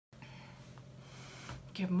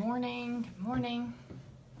Good morning. Good morning.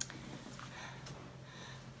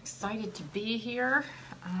 Excited to be here.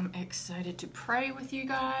 I'm excited to pray with you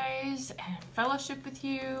guys and fellowship with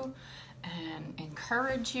you and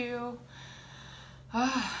encourage you.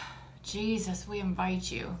 Oh, Jesus, we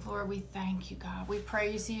invite you. Lord, we thank you, God. We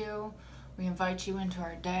praise you. We invite you into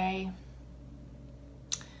our day.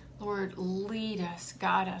 Lord, lead us,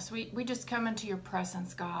 guide us. We just come into your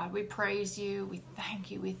presence, God. We praise you. We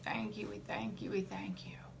thank you. We thank you. We thank you. We thank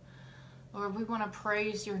you. Lord, we want to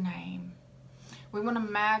praise your name. We want to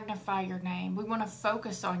magnify your name. We want to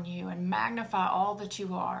focus on you and magnify all that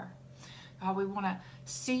you are. God, we want to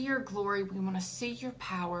see your glory. We want to see your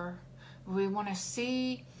power. We want to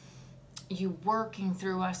see you working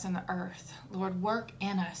through us in the earth. Lord, work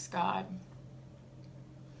in us, God.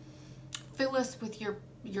 Fill us with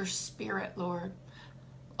your spirit, Lord.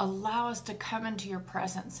 Allow us to come into your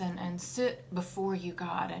presence and sit before you,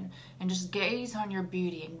 God, and just gaze on your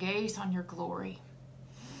beauty and gaze on your glory.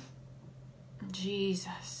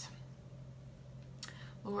 Jesus.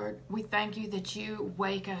 Lord, we thank you that you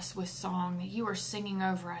wake us with song, that you are singing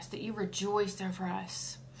over us, that you rejoice over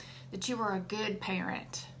us, that you are a good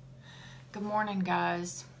parent. Good morning,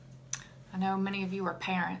 guys. I know many of you are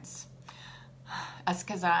parents. That's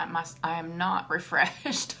because I am not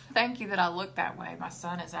refreshed. Thank you that I look that way. My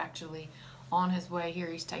son is actually on his way here.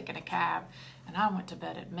 He's taking a cab, and I went to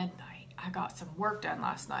bed at midnight. I got some work done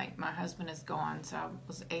last night. My husband is gone, so I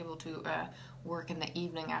was able to work in the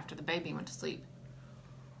evening after the baby went to sleep.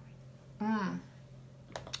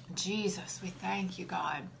 Jesus, we thank you,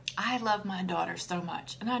 God. I love my daughter so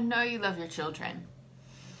much, and I know you love your children.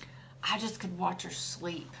 I just could watch her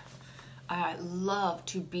sleep. I love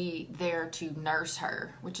to be there to nurse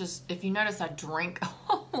her, which is, if you notice, I drink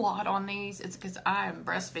a lot on these. It's because I am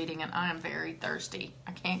breastfeeding and I am very thirsty.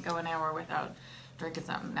 I can't go an hour without drinking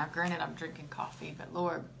something. Now, granted, I'm drinking coffee, but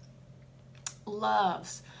Lord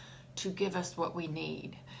loves to give us what we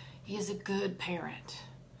need. He is a good parent.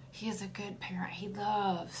 He is a good parent. He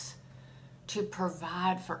loves to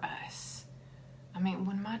provide for us. I mean,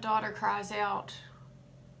 when my daughter cries out,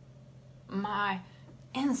 my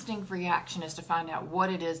instinct reaction is to find out what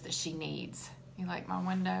it is that she needs. You like my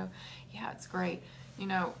window? Yeah, it's great. You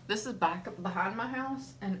know, this is back up behind my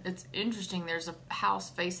house, and it's interesting. There's a house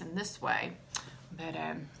facing this way, but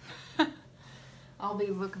I'll be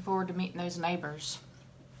looking forward to meeting those neighbors.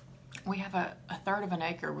 We have a third of an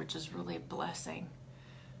acre, which is really a blessing.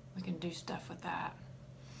 We can do stuff with that.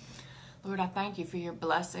 Lord, I thank you for your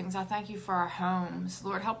blessings. I thank you for our homes.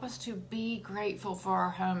 Lord, help us to be grateful for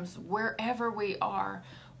our homes wherever we are,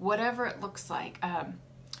 whatever it looks like.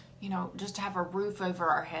 Just to have a roof over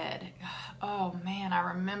our head. Oh, man, I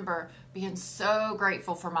remember being so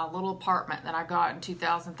grateful for my little apartment that I got in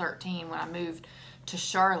 2013 when I moved to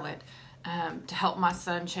Charlotte to help my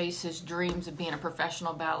son chase his dreams of being a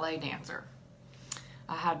professional ballet dancer.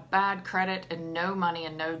 I had bad credit and no money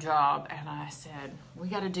and no job, and I said, we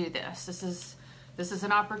got to do this. This is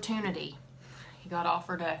an opportunity. He got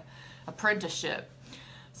offered an apprenticeship.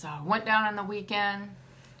 So I went down on the weekend,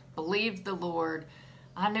 believed the Lord.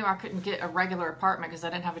 I knew I couldn't get a regular apartment because I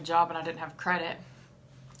didn't have a job and I didn't have credit.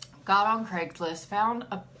 Got on Craigslist, found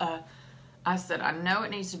I said, I know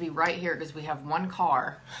it needs to be right here because we have one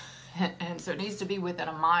car. And so it needs to be within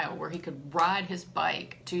a mile where he could ride his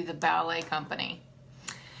bike to the ballet company.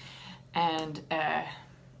 And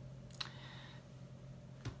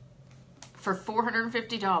for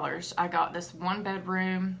 $450, I got this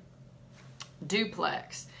one-bedroom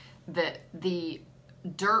duplex that the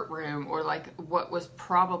dirt room, or like what was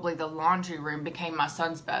probably the laundry room, became my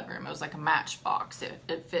son's bedroom. It was like a matchbox.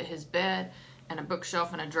 It fit his bed and a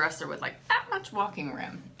bookshelf and a dresser with like that much walking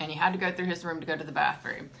room. And you had to go through his room to go to the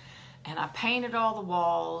bathroom. And I painted all the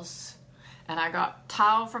walls, and I got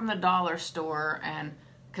tile from the dollar store, and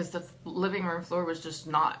because the living room floor was just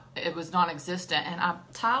it was non-existent, and I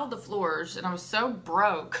tiled the floors, and I was so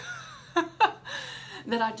broke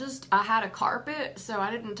that I had a carpet, so I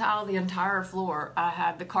didn't tile the entire floor. I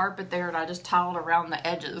had the carpet there, and I just tiled around the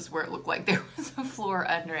edges where it looked like there was a floor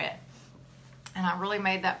under it. And I really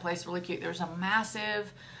made that place really cute. There's a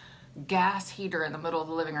massive gas heater in the middle of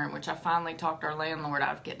the living room, which I finally talked our landlord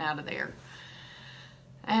out of getting out of there.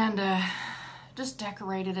 And just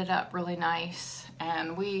decorated it up really nice.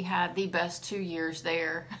 And we had the best 2 years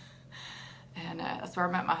there. And that's where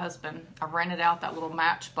I met my husband. I rented out that little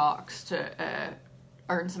matchbox to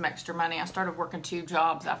earn some extra money. I started working 2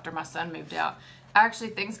 jobs after my son moved out.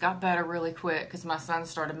 Actually, things got better really quick because my son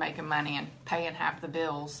started making money and paying half the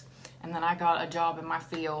bills. And then I got a job in my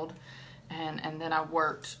field. And then I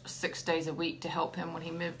worked 6 days a week to help him when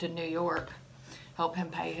he moved to New York. help him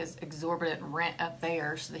pay his exorbitant rent up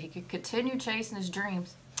there so that he could continue chasing his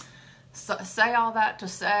dreams. So, say all that to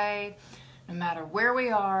say, no matter where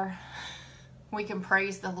we are, we can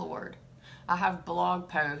praise the Lord. I have blog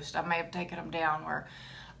posts, I may have taken them down, where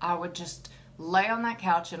I would just lay on that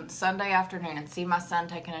couch on Sunday afternoon and see my son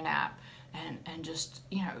taking a nap and just,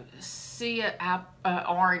 see an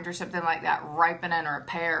orange or something like that ripening, or a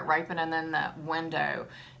pear ripening in the window,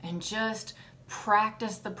 and just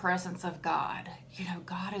practice the presence of God.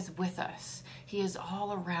 God is with us. He is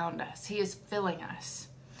all around us. He is filling us.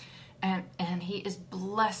 And He is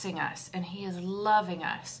blessing us, and He is loving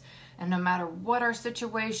us. And no matter what our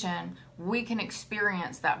situation, we can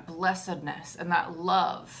experience that blessedness and that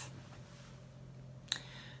love.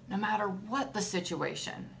 No matter what the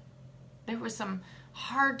situation. There were some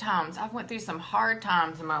hard times. I've went through some hard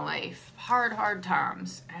times in my life. Hard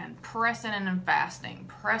times. And pressing in and fasting.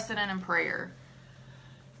 Pressing in and prayer.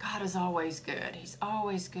 God is always good. He's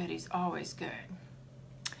always good. He's always good.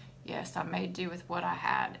 Yes, I made do with what I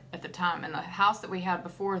had at the time. And the house that we had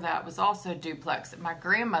before that was also a duplex that my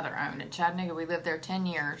grandmother owned in Chattanooga. We lived there 10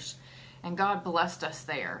 years, and God blessed us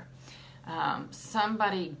there.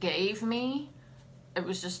 Somebody gave me, it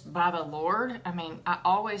was just by the Lord. I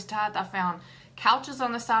always tithe. I found couches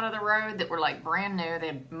on the side of the road that were like brand new.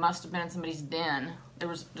 They must have been in somebody's den. There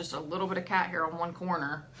was just a little bit of cat hair on one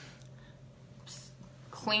corner.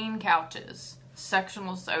 Clean couches,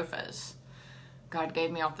 sectional sofas. God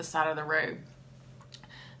gave me off the side of the road.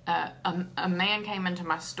 A man came into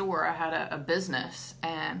my store. I had a business,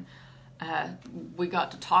 and we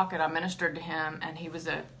got to talking. I ministered to him, and he was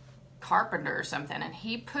a carpenter or something. And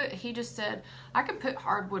he just said, I could put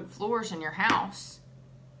hardwood floors in your house.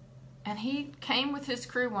 And he came with his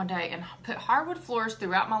crew one day and put hardwood floors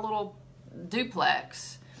throughout my little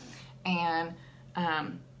duplex, and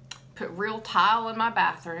put real tile in my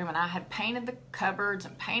bathroom, and I had painted the cupboards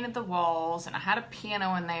and painted the walls, and I had a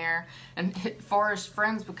piano in there. And Forrest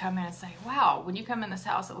friends would come in and say, wow, when you come in this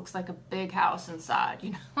house, it looks like a big house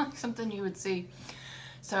inside, like something you would see.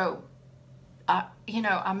 So,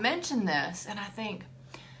 I mentioned this, and I think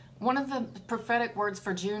one of the prophetic words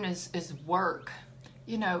for June is work.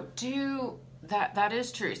 Do that. That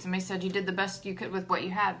is true. Somebody said you did the best you could with what you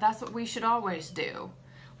had. That's what we should always do.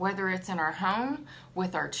 Whether it's in our home,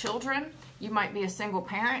 with our children. You might be a single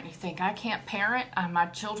parent and you think, I can't parent. My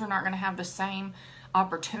children aren't going to have the same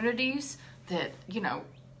opportunities that,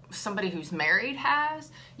 somebody who's married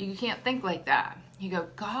has. You can't think like that. You go,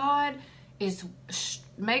 God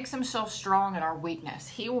makes Himself strong in our weakness.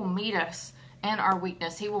 He will meet us in our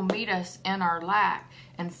weakness. He will meet us in our lack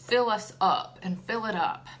and fill us up and fill it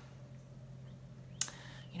up.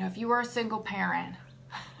 If you are a single parent,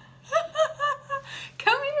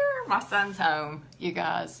 come here. My son's home, you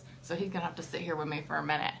guys. So he's going to have to sit here with me for a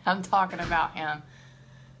minute. I'm talking about him.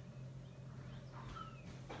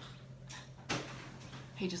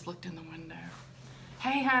 He just looked in the window.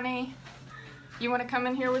 Hey, honey, you want to come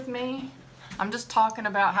in here with me? I'm just talking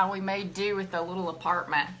about how we made do with the little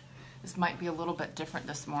apartment. This might be a little bit different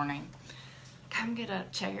this morning. Come get a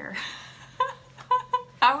chair.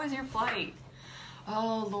 How was your flight?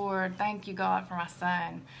 Oh, Lord, thank you, God, for my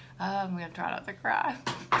son. I'm going to try not to cry.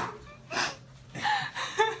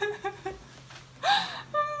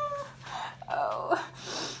 Oh,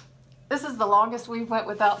 this is the longest we've went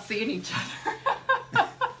without seeing each other.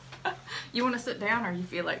 You want to sit down, or you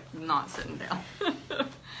feel like not sitting down?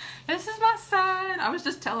 This is my son. I was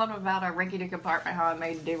just telling him about our rinky-dink apartment, how I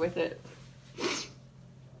made do with it.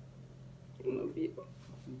 I love you.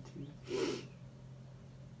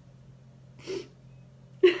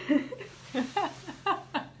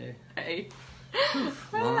 Hey.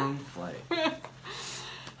 Long flight.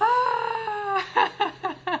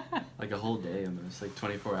 Like a whole day almost, like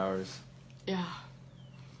 24 hours. Yeah.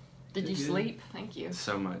 Did you sleep? Thank you.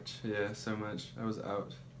 So much. Yeah, so much. I was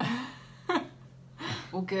out.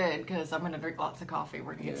 Well, good, because I'm going to drink lots of coffee.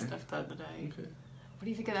 We're going to get stuff done today. Okay. What do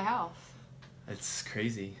you think of the house? It's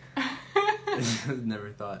crazy. I never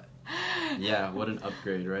thought. Yeah, what an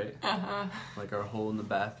upgrade, right? Uh-huh. Like our hole in the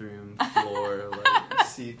bathroom floor, like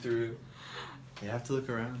see-through. You have to look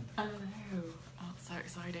around. I know. Oh, it's so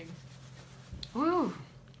exciting. Woo!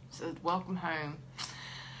 So welcome home.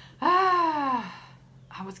 I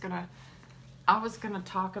was gonna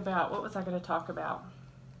talk about, what was I gonna talk about?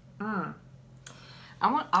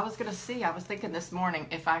 I was thinking this morning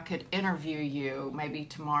if I could interview you maybe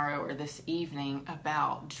tomorrow or this evening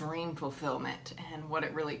about dream fulfillment and what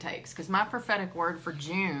it really takes. Because my prophetic word for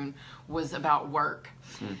June was about work.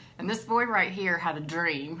 And this boy right here had a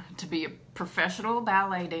dream to be a professional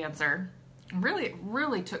ballet dancer. It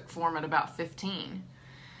really took form at about 15.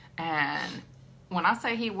 And when I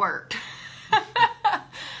say he worked,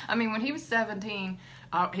 I mean, when he was 17,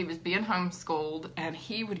 he was being homeschooled, and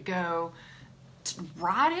he would go to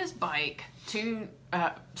ride his bike to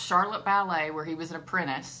Charlotte Ballet, where he was an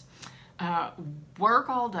apprentice, work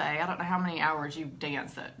all day. I don't know how many hours you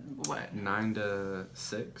dance at, what? 9 to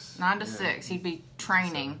 6. 9 to 6. He'd be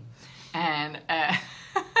training. And,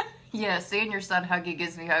 yeah, seeing your son hug you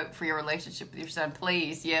gives me hope for your relationship with your son.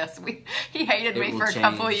 Please, yes. He hated me for a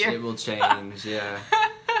couple of years. It will change, yeah.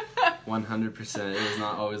 100%. It was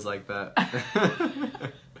not always like that.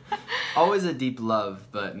 Always a deep love,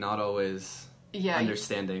 but not always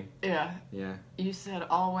understanding. Yeah. Yeah. You said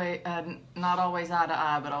always, not always eye to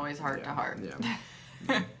eye, but always heart to heart.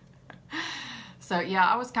 Yeah. So, yeah,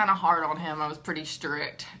 I was kind of hard on him. I was pretty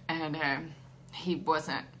strict, and he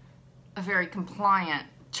wasn't a very compliant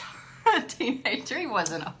teenager. He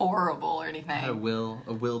wasn't horrible or anything. Had a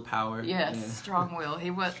willpower. Yes, yeah. Strong will.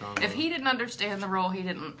 He was. If he didn't understand the rule, he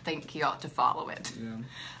didn't think he ought to follow it. Yeah.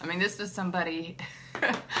 I mean, this was somebody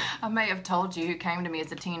I may have told you who came to me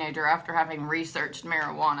as a teenager after having researched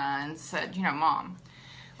marijuana and said, Mom,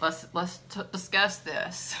 let's discuss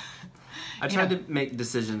this. I try to make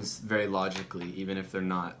decisions very logically, even if they're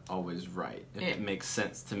not always right. If it makes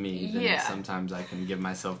sense to me, then sometimes I can give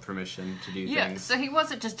myself permission to do things. So he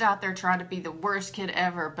wasn't just out there trying to be the worst kid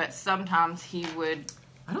ever, but sometimes he would...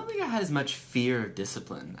 I don't think I had as much fear of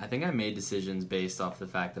discipline. I think I made decisions based off the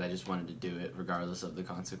fact that I just wanted to do it regardless of the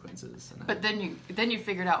consequences. And but then you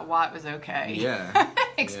figured out why it was okay. Yeah.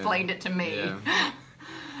 Explained it to me. Yeah.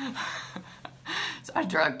 So I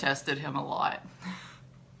drug tested him a lot.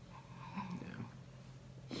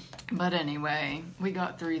 But anyway, we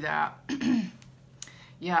got through that.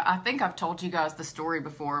 Yeah, I think I've told you guys the story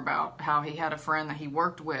before about how he had a friend that he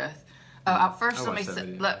worked with. First, let me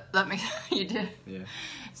say, let me. You did. Yeah.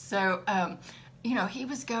 So, he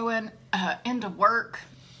was going into work.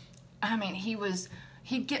 I mean,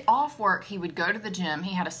 he'd get off work. He would go to the gym.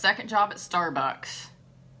 He had a second job at Starbucks.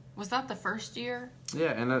 Was that the first year?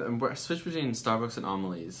 Yeah, and I switched between Starbucks and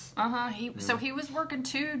Amelie's. So he was working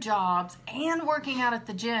 2 jobs and working out at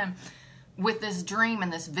the gym with this dream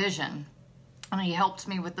and this vision. And he helped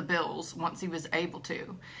me with the bills once he was able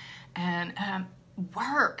to. And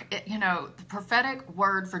work, the prophetic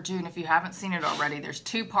word for June, if you haven't seen it already, there's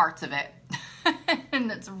 2 parts of it.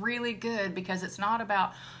 And it's really good because it's not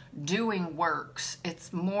about doing works.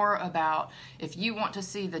 It's more about, if you want to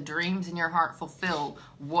see the dreams in your heart fulfilled,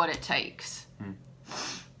 what it takes.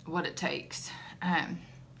 What it takes.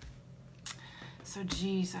 So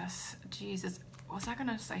Jesus, was I going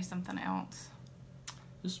to say something else?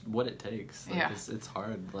 Just what it takes. Like, yeah. It's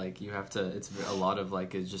hard. Like, you have to, it's a lot of,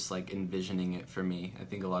 like, it's just, like, envisioning it for me. I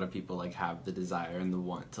think a lot of people, like, have the desire and the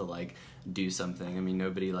want to, like, do something. I mean,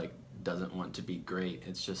 nobody, like, doesn't want to be great.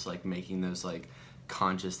 It's just, like, making those, like,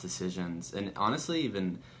 conscious decisions. And honestly,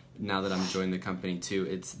 even now that I'm joining the company too,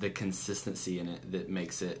 it's the consistency in it that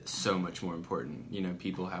makes it so much more important.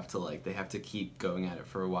 People have to, like, they have to keep going at it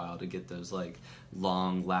for a while to get those, like,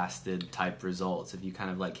 long lasted type results. If you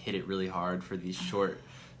kind of, like, hit it really hard for these short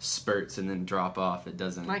spurts and then drop off, it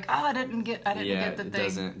doesn't, like, I didn't get the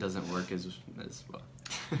thing. It doesn't work as well.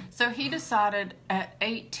 So he decided at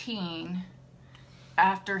 18,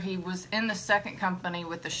 after he was in the second company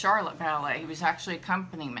with the Charlotte Ballet, he was actually a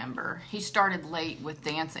company member. He started late with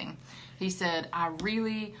dancing. He said, I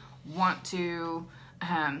really want to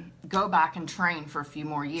go back and train for a few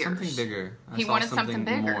more years. Something bigger. He wanted something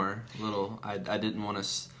bigger. More, little. I didn't want to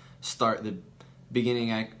start the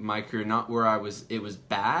beginning of my career, not where it was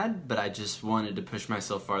bad, but I just wanted to push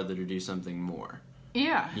myself farther to do something more.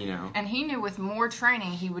 Yeah. And he knew with more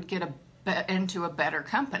training, he would get into a better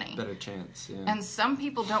company. Better chance, yeah. And some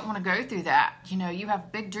people don't want to go through that. You have a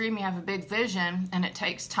big dream, you have a big vision, and it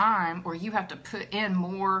takes time, or you have to put in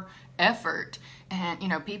more effort. And,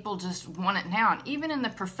 people just want it now. And even in the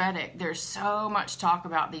prophetic, there's so much talk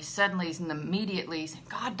about these suddenlies and the immediatelys.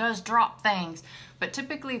 God does drop things, but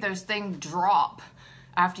typically those things drop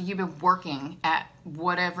after you've been working at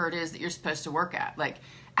whatever it is that you're supposed to work at. Like,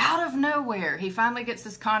 out of nowhere, he finally gets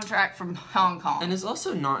this contract from Hong Kong. And it's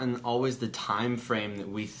also not in always the time frame that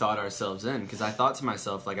we thought ourselves in. Because I thought to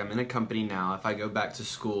myself, like, I'm in a company now. If I go back to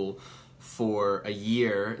school for a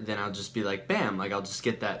year, then I'll just be like, bam, like, I'll just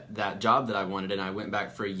get that job that I wanted. And I went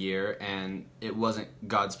back for a year, and it wasn't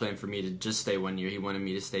God's plan for me to just stay 1 year. He wanted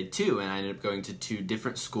me to stay 2, and I ended up going to 2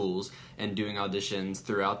 different schools and doing auditions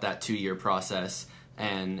throughout that 2-year process,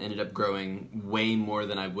 and ended up growing way more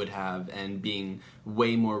than I would have and being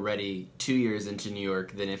way more ready 2 years into New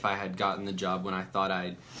York than if I had gotten the job when I thought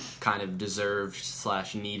I kind of deserved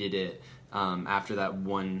 / needed it after that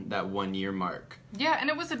 1 year mark. Yeah, and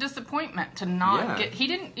it was a disappointment to not Yeah. get. You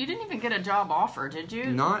didn't even get a job offer, did you?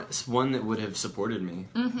 Not one that would have supported me.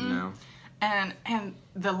 No. And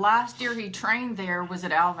the last year he trained there was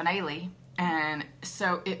at Alvin Ailey, and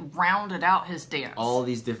so it rounded out his dance. All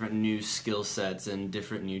these different new skill sets and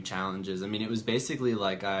different new challenges. I mean, it was basically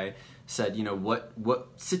like I said, you know, what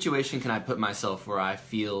situation can I put myself where I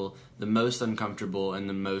feel the most uncomfortable and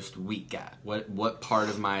the most weak at? What part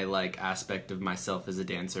of my like aspect of myself as a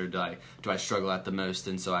dancer do I struggle at the most?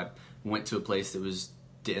 And so I went to a place that was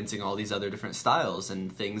dancing all these other different styles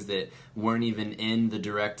and things that weren't even in the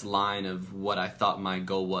direct line of what I thought my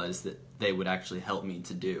goal was that they would actually help me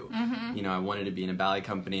to do. You know, I wanted to be in a ballet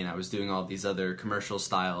company, and I was doing all these other commercial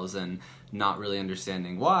styles and not really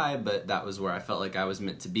understanding why, but that was where I felt like I was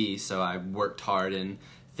meant to be. So I worked hard in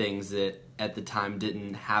things that at the time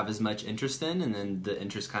didn't have as much interest in, and then the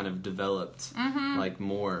interest kind of developed like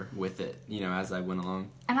more with it, you know, as I went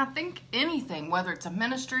along. And I think anything, whether it's a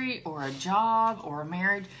ministry or a job or a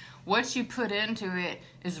marriage, what you put into it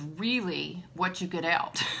is really what you get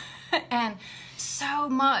out. And so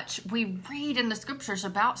much we read in the scriptures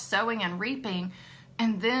about sowing and reaping,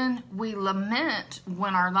 and then we lament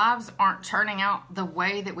when our lives aren't turning out the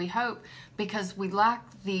way that we hope because we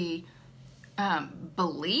lack the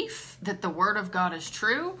belief that the Word of God is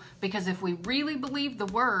true. Because if we really believe the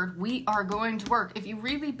Word, we are going to work. If you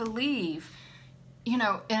really believe, you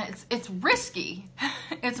know, and it's risky.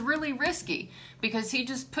 It's really risky because he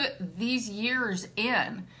just put these years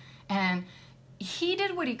in, and he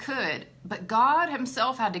did what he could, but God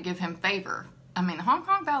himself had to give him favor. I mean, Hong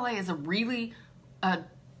Kong Ballet is a really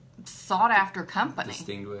sought-after company.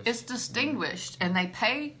 Distinguished. It's distinguished, and they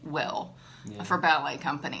pay well for ballet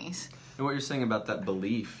companies. And what you're saying about that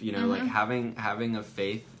belief, you know, like having a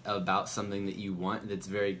faith about something that you want that's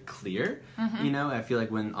very clear, you know, I feel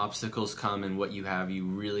like when obstacles come and what you have, you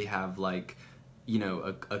really have like, you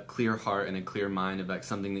know, a clear heart and a clear mind about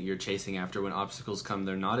something that you're chasing after. When obstacles come,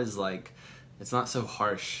 they're not as like, it's not so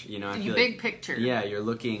harsh, you know. I feel big like, picture. Yeah, you're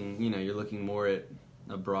looking more at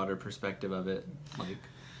a broader perspective of it. Like,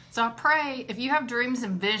 so I pray if you have dreams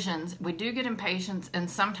and visions, we do get impatient, and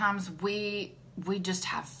sometimes we just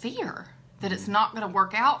have fear that it's not going to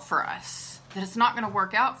work out for us.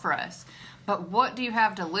 But what do you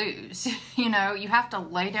have to lose? You know, you have to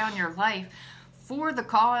lay down your life for the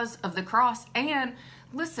cause of the cross. And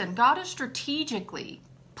listen, God is strategically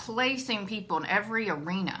placing people in every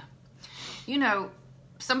arena. You know,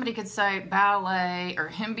 somebody could say ballet or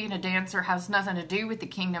him being a dancer has nothing to do with the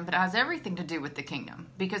kingdom, but it has everything to do with the kingdom.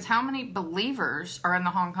 Because how many believers are in the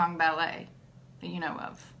Hong Kong Ballet that you know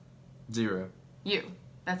of? 0. You.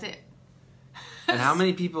 That's it. And how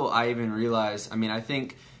many people I even realize, I mean, I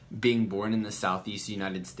think being born in the Southeast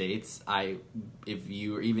United States, if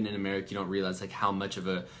you are even in America, you don't realize like how much of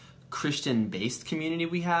a Christian-based community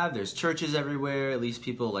we have. There's churches everywhere. At least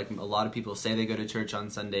people, like a lot of people say they go to church on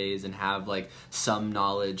Sundays and have like some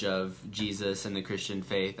knowledge of Jesus and the Christian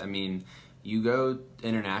faith. I mean, you go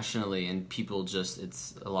internationally and people just,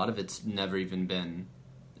 a lot of it's never even been,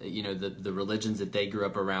 you know, the religions that they grew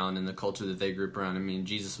up around and the culture that they grew up around. I mean,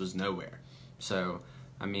 Jesus was nowhere. So,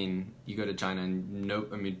 I mean, you go to China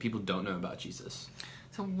and people don't know about Jesus.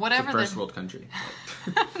 So whatever it's a first world country.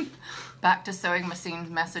 Back to sewing machine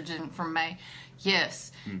messaging from May.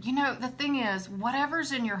 Yes. You know, the thing is,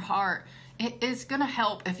 whatever's in your heart, it is going to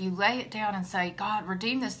help if you lay it down and say, God,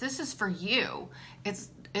 redeem this. This is for you.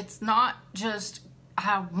 It's not just,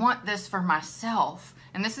 I want this for myself.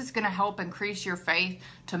 And this is going to help increase your faith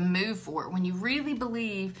to move forward. When you really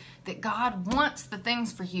believe that God wants the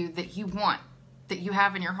things for you that you want, that you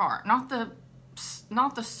have in your heart. Not the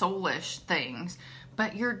soulish things,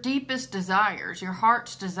 but your deepest desires, your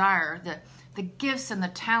heart's desire, the gifts and the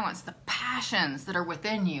talents, the passions that are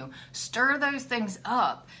within you. Stir those things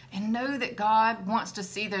up and know that God wants to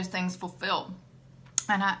see those things fulfilled.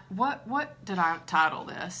 And what did I title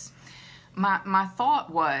this? My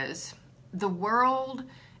thought was, the world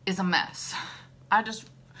is a mess. I just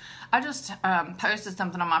posted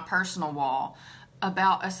something on my personal wall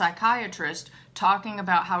about a psychiatrist talking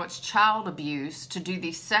about how it's child abuse to do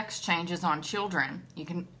these sex changes on children.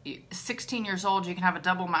 16 years old, you can have a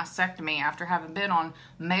double mastectomy after having been on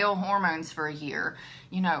male hormones for a year.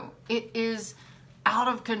 You know, it is out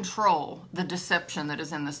of control, the deception that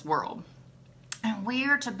is in this world. And we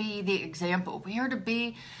are to be the example. We are to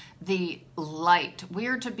be the light. We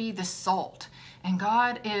are to be the salt. And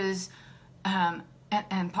God is...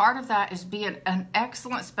 And part of that is being an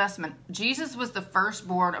excellent specimen. Jesus was the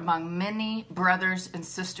firstborn among many brothers and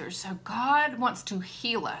sisters. So God wants to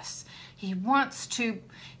heal us. He wants to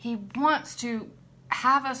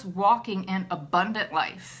have us walking in abundant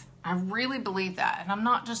life. I really believe that. And I'm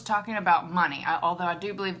not just talking about money, although I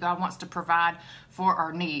do believe God wants to provide for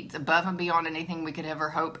our needs above and beyond anything we could ever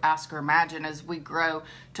hope, ask, or imagine as we grow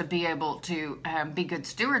to be able to be good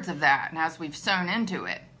stewards of that and as we've sown into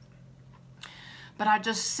it. But I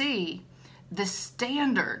just see the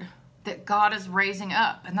standard that God is raising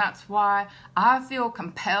up. And that's why I feel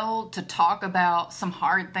compelled to talk about some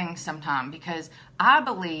hard things sometime, because I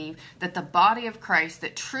believe that the body of Christ,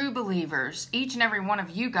 that true believers, each and every one of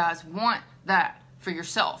you guys want that for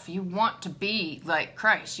yourself. You want to be like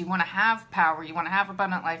Christ. You want to have power. You want to have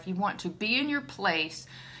abundant life. You want to be in your place.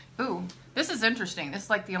 Ooh, this is interesting. This is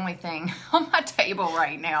like the only thing on my table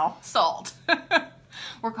right now. Salt.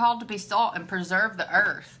 We're called to be salt and preserve the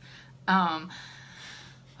earth.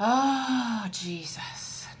 Oh,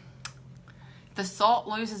 Jesus. If the salt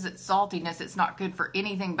loses its saltiness, it's not good for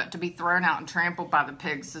anything but to be thrown out and trampled by the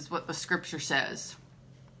pigs, is what the scripture says.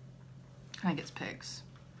 I think it's pigs.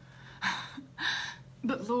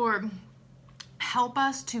 But Lord, help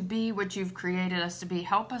us to be what you've created us to be.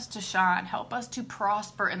 Help us to shine. Help us to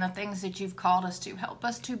prosper in the things that you've called us to. Help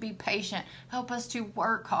us to be patient. Help us to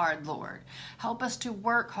work hard, Lord. Help us to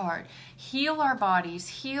work hard. Heal our bodies.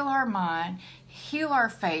 Heal our mind. Heal our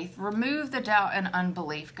faith. Remove the doubt and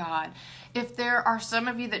unbelief, God. If there are some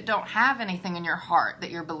of you that don't have anything in your heart that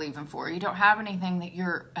you're believing for, you don't have anything that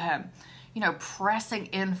you're, pressing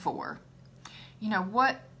in for,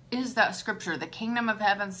 what is that scripture? The kingdom of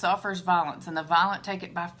heaven suffers violence, and the violent take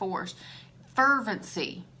it by force.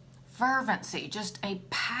 Fervency, just a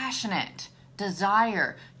passionate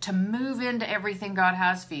desire to move into everything God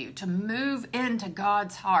has for you, to move into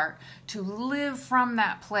God's heart, to live from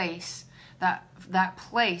that place, that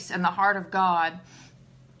place in the heart of God,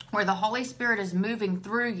 where the Holy Spirit is moving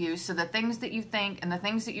through you, so the things that you think and the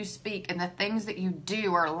things that you speak and the things that you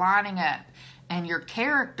do are lining up, and your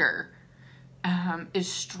character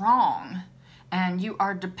is strong, and you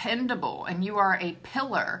are dependable, and you are a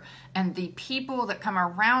pillar, and the people that come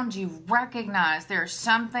around you recognize there's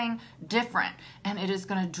something different, and it is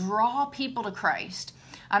going to draw people to Christ.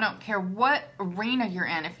 I don't care what arena you're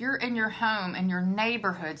in. If you're in your home, in your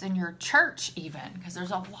neighborhoods, in your church even, because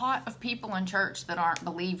there's a lot of people in church that aren't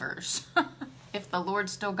believers. If the Lord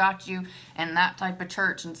still got you in that type of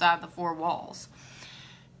church inside the four walls,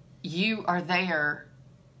 you are there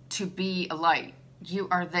to be a light. You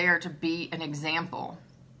are there to be an example.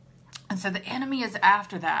 And so the enemy is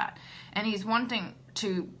after that. And he's wanting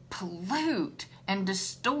to pollute and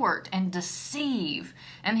distort and deceive.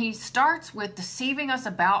 And he starts with deceiving us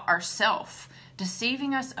about ourselves,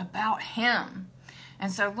 deceiving us about him.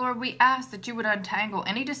 And so, Lord, we ask that you would untangle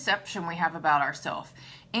any deception we have about ourselves,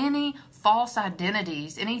 any false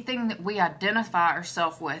identities, anything that we identify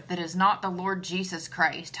ourselves with that is not the Lord Jesus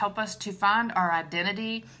Christ. Help us to find our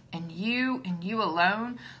identity in you and you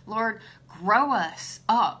alone. Lord, grow us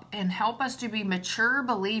up and help us to be mature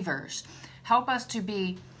believers. Help us to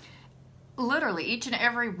be literally each and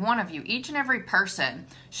every one of you, each and every person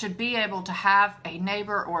should be able to have a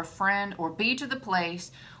neighbor or a friend or be to the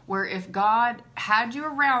place where if God had you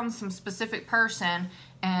around some specific person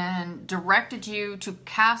and directed you to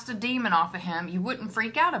cast a demon off of him, you wouldn't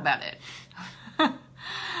freak out about it.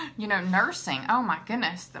 Nursing, oh my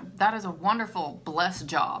goodness, that is a wonderful, blessed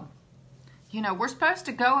job. We're supposed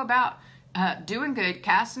to go about doing good,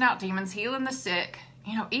 casting out demons, healing the sick,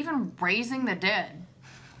 even raising the dead.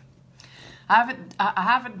 I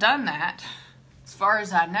haven't done that. As far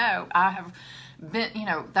as I know, I have been,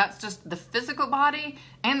 that's just the physical body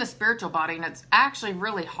and the spiritual body, and it's actually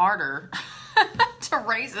really harder to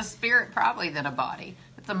raise a spirit probably than a body.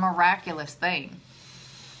 It's a miraculous thing.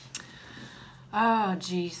 Oh,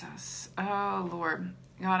 Jesus. Oh, Lord.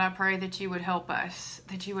 God, I pray that you would help us,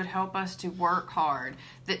 to work hard.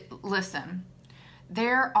 Listen,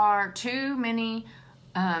 there are too many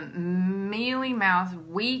mealy-mouthed,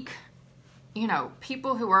 weak,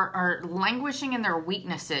 people who are languishing in their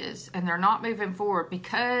weaknesses, and they're not moving forward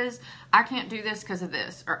because I can't do this because of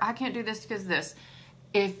this, or I can't do this because of this.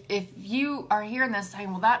 If you are hearing this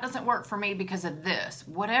saying, well, that doesn't work for me because of this,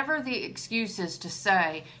 whatever the excuse is to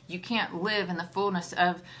say you can't live in the fullness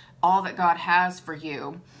of all that God has for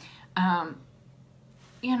you,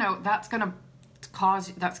 that's going to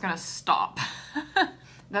stop.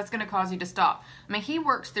 That's going to cause you to stop. I mean, he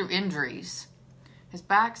works through injuries. His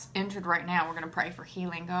back's injured right now. We're going to pray for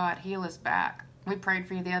healing. God, heal his back. We prayed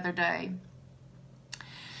for you the other day.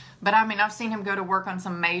 But I mean, I've seen him go to work on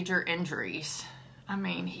some major injuries. I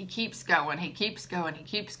mean, he keeps going.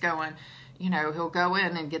 he'll go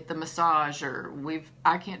in and get the massage, or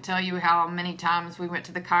I can't tell you how many times we went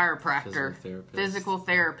to the chiropractor, physical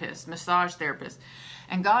therapist, massage therapist.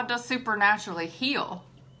 And God does supernaturally heal.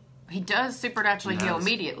 He does supernaturally heal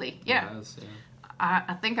immediately. Yeah. He has, yeah.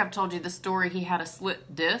 I think I've told you the story. He had a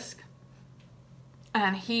slit disc,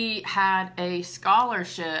 and he had a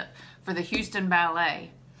scholarship for the Houston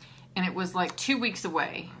Ballet, and it was like 2 weeks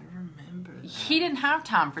away. I remember that. He didn't have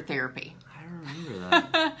time for therapy. I remember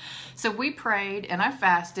that. So we prayed, and I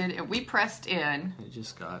fasted, and we pressed in. It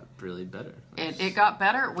just got really better. It got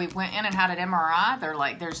better. We went in and had an MRI. They're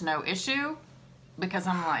like, there's no issue, because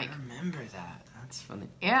I'm like, I remember that. That's funny.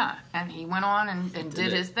 yeah, and he went on and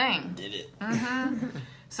did his thing. Did it. Mm-hmm.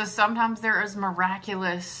 So sometimes there is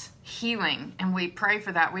miraculous healing, and we pray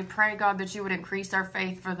for that. We pray, God, that you would increase our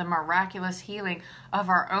faith for the miraculous healing of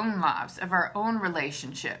our own lives, of our own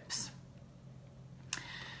relationships.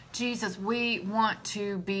 Jesus, we want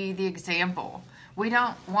to be the example. We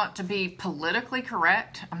don't want to be politically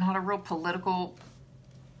correct. I'm not a real political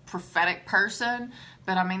prophetic person,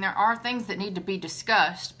 but I mean, there are things that need to be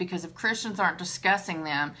discussed, because if Christians aren't discussing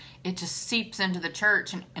them, it just seeps into the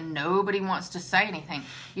church, and nobody wants to say anything.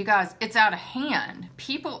 You guys, it's out of hand.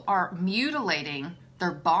 People are mutilating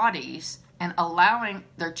their bodies and allowing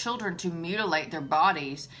their children to mutilate their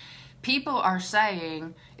bodies. People are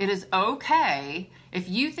saying it is okay if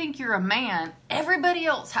you think you're a man, everybody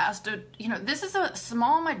else has to, this is a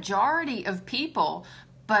small majority of people,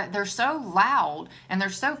 but they're so loud and they're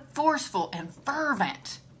so forceful and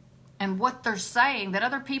fervent in what they're saying that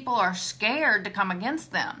other people are scared to come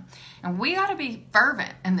against them. And we got to be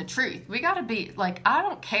fervent in the truth. We got to be like, I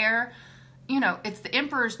don't care. It's the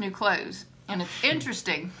emperor's new clothes. And it's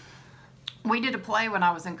interesting. We did a play when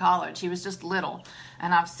I was in college. He was just little.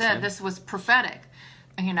 And I've said this was prophetic.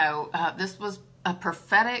 This was a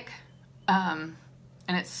prophetic, and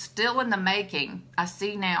it's still in the making. I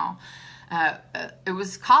see now. It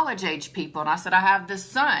was college age people, and I said, I have this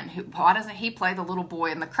son. Why doesn't he play the little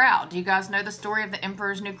boy in the crowd? Do you guys know the story of the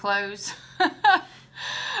Emperor's New Clothes?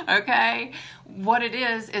 Okay. What it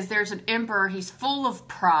is there's an emperor. He's full of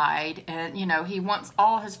pride, and he wants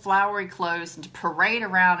all his flowery clothes and to parade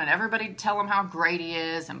around and everybody to tell him how great he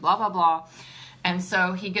is and blah, blah, blah. And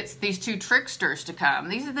so he gets these two tricksters to come.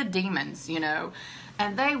 These are the demons,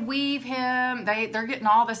 and they weave him. They're getting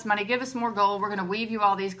all this money. Give us more gold. We're going to weave you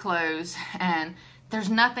all these clothes. And there's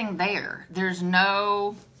nothing there. There's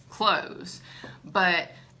no clothes. But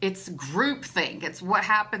it's groupthink. It's what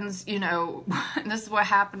happens, this is what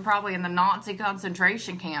happened probably in the Nazi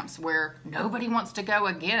concentration camps, where nobody wants to go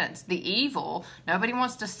against the evil. Nobody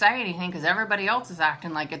wants to say anything because everybody else is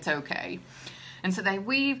acting like it's okay. And so they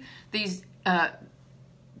weave these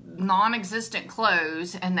non-existent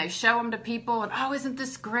clothes, and they show them to people, and oh, isn't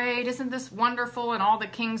this great, isn't this wonderful, and all the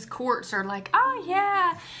king's courts are like, oh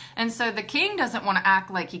yeah. And so the king doesn't want to act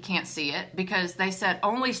like he can't see it, because they said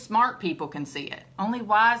only smart people can see it, only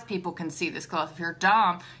wise people can see this cloth. If you're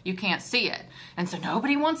dumb, you can't see it. And so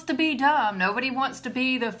nobody wants to be dumb, nobody wants to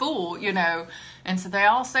be the fool, and so they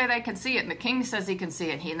all say they can see it, and the king says he can see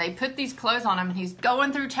it, and they put these clothes on him, and he's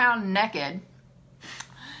going through town naked.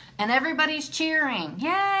 And everybody's cheering.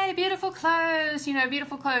 Yay, beautiful clothes,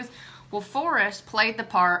 beautiful clothes. Well, Forrest played the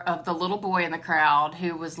part of the little boy in the crowd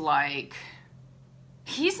who was like,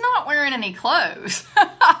 he's not wearing any clothes.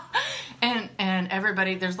 and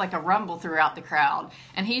everybody, there's like a rumble throughout the crowd.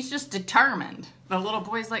 And he's just determined. The little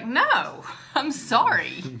boy's like, no, I'm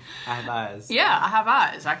sorry. I have eyes. Yeah, I have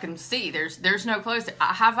eyes. I can see. There's no clothes.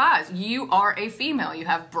 I have eyes. You are a female. You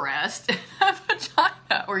have breast and a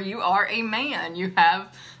vagina. Or you are a man. You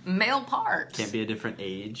have male parts. Can't be a different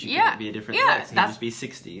age. You can't be a different sex. You can't just be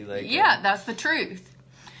 60. That's the truth.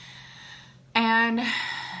 And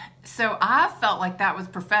so I felt like that was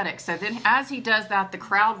prophetic. So then as he does that, the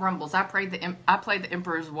crowd rumbles. I played the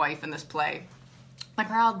emperor's wife in this play. The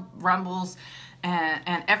crowd rumbles,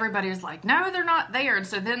 and everybody's like, no, they're not there. And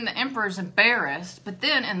so then the emperor's embarrassed. But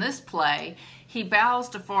then in this play, he bows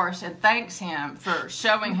to Forrest and thanks him for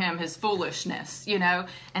showing him his foolishness,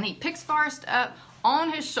 and he picks Forrest up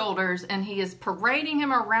on his shoulders, and he is parading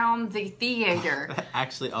him around the theater.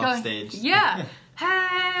 Actually off stage. Yeah.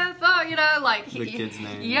 Hey, the kid's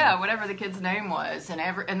name. Yeah, whatever the kid's name was. And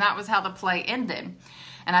that was how the play ended.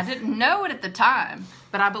 And I didn't know it at the time,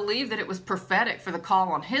 but I believe that it was prophetic for the call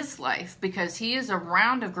on his life, because he is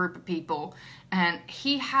around a group of people, and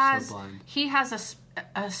he has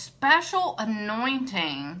a special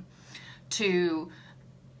anointing to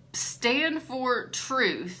stand for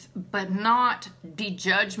truth, but not be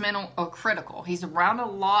judgmental or critical. He's around a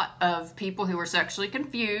lot of people who are sexually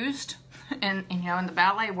confused, and in the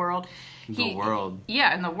ballet world, the world.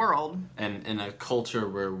 Yeah, in the world. And in a culture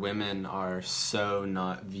where women are so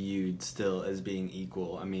not viewed still as being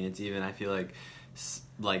equal. I mean, it's even, I feel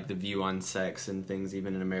like the view on sex and things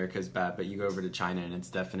even in America is bad, but you go over to China and it's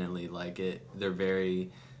definitely like they're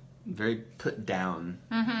very, very put down.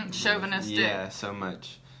 Mm-hmm. Chauvinistic. Yeah, so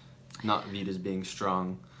much. Not viewed as being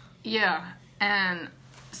strong. Yeah, and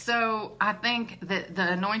so I think that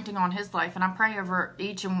the anointing on his life, and I pray over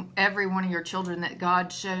each and every one of your children that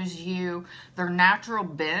God shows you their natural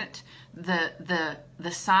bent, the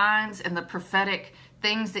signs and the prophetic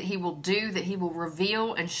things that he will do, that he will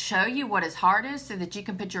reveal and show you what his heart is so that you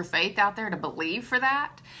can put your faith out there to believe for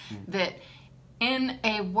that. That in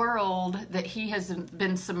a world that he has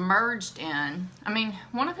been submerged in, I mean,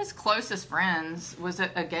 one of his closest friends was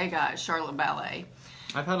a gay guy at Charlotte Ballet.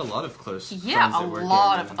 I've had a lot of close friends a that work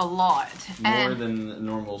lot. More than the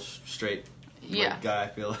normal straight guy, I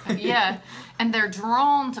feel like. Yeah, and they're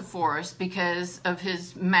drawn to Forrest because of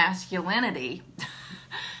his masculinity.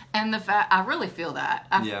 And the fact, I really feel that.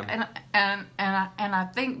 And I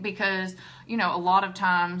think because, you know, a lot of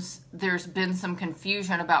times there's been some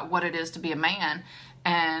confusion about what it is to be a man.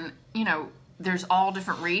 And, you know, there's all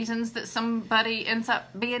different reasons that somebody ends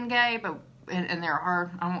up being gay, but and there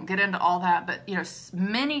are, I won't get into all that, but, you know,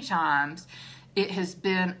 many times it has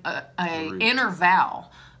been a inner vow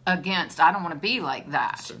against, I don't want to be like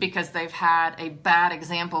that, because they've had a bad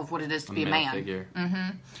example of what it is to be a man. Figure.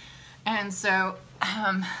 Mm-hmm. And so,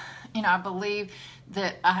 you know, I believe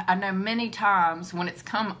that I know many times when it's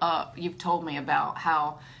come up, you've told me about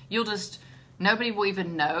how nobody will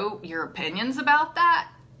even know your opinions about that.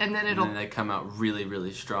 And then they come out really,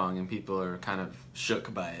 really strong, and people are kind of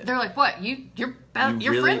shook by it. They're like, "What? Your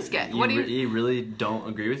friends get? What do you? You really don't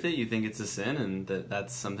agree with it? You think it's a sin, and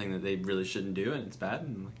that's something that they really shouldn't do, and it's bad?"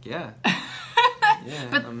 And I'm like, yeah.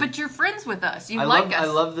 Yeah, but you're friends with us. You like us. I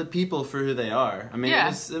love the people for who they are. I mean,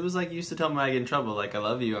 it was like you used to tell me I get in trouble. Like, I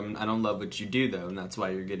love you. I don't love what you do, though, and that's why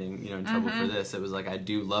you're getting in trouble for this. It was like, I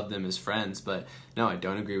do love them as friends, but no, I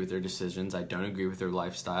don't agree with their decisions. I don't agree with their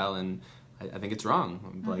lifestyle, and I think it's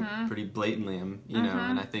wrong. Like, pretty blatantly, you know.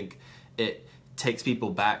 And I think it takes people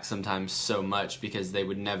back sometimes so much because they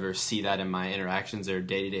would never see that in my interactions or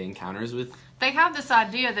day-to-day encounters with. They have this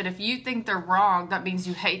idea that if you think they're wrong, that means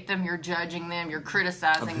you hate them, you're judging them, you're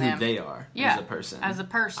criticizing them. Of who they are as a person. As a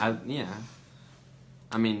person.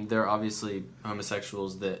 I mean, there are obviously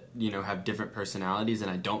homosexuals that, have different personalities, and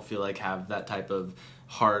I don't feel like have that type of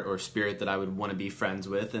heart or spirit that I would want to be friends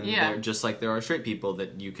with. And they're just like there are straight people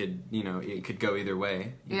that you could, it could go either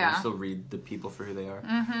way. You still read the people for who they are.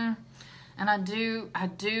 Mm-hmm. And I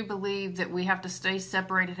do believe that we have to stay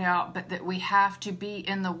separated out, but that we have to be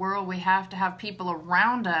in the world. We have to have people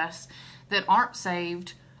around us that aren't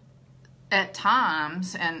saved at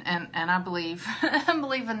times. And I believe, I'm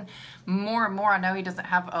believing more and more. I know he doesn't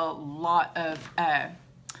have a lot of,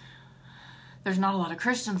 there's not a lot of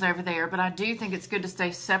Christians over there, but I do think it's good to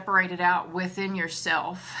stay separated out within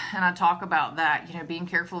yourself. And I talk about that, being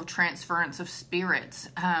careful of transference of spirits.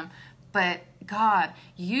 But God,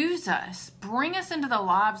 use us, bring us into the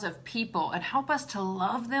lives of people and help us to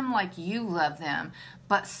love them like you love them,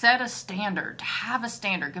 but set a standard, have a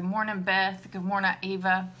standard. Good morning, Beth. Good morning,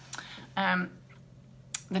 Eva.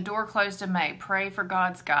 The door closed in May. Pray for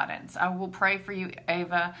God's guidance. I will pray for you,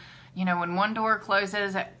 Eva. When one door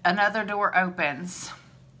closes, another door opens.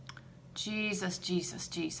 Jesus, Jesus,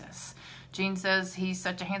 Jesus. Jean says he's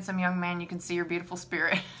such a handsome young man. You can see your beautiful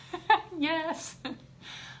spirit. Yes.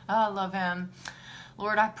 Oh, I love him.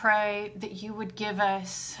 Lord, I pray that you would give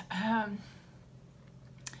us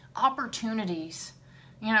opportunities,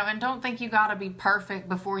 and don't think you got to be perfect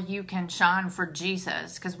before you can shine for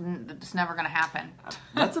Jesus, because it's never going to happen.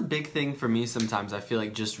 That's a big thing for me sometimes. I feel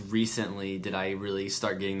like just recently did I really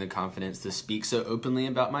start getting the confidence to speak so openly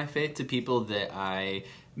about my faith to people that I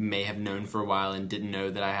may have known for a while and didn't know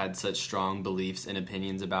that I had such strong beliefs and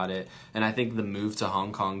opinions about it. And I think the move to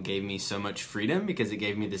Hong Kong gave me so much freedom because it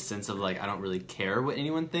gave me this sense of like, I don't really care what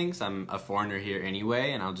anyone thinks. I'm a foreigner here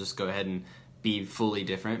anyway, and I'll just go ahead and be fully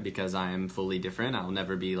different because I am fully different. I'll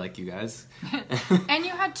never be like you guys. And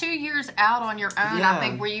you had 2 years out on your own, I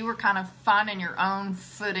think, where you were kind of finding your own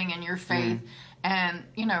footing in your faith and,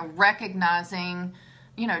 recognizing,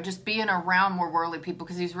 just being around more worldly people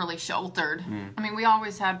because he's really sheltered. I mean, we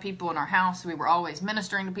always had people in our house. We were always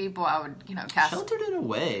ministering to people. I would, cast... Sheltered in a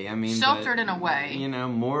way. I mean... Sheltered in a way.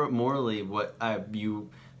 Morally,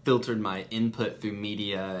 you filtered my input through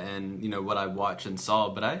media and, what I watched and saw.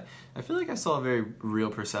 But I feel like I saw a very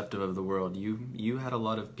real perceptive of the world. You had a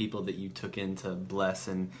lot of people that you took in to bless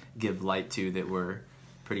and give light to that were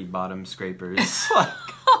pretty bottom scrapers.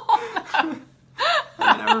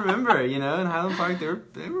 I remember, in Highland Park,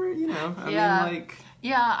 they were, I mean, like...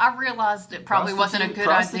 Yeah, I realized it probably wasn't a good idea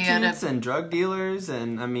Prostitutes and drug dealers,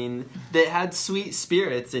 and, I mean, they had sweet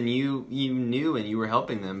spirits, and you knew and you were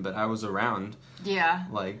helping them, but I was around. Yeah.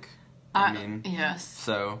 Like, I mean... Yes.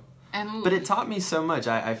 So... But it taught me so much.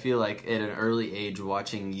 I feel like at an early age,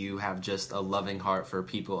 watching you have just a loving heart for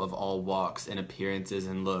people of all walks and appearances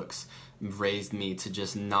and looks raised me to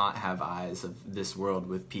just not have eyes of this world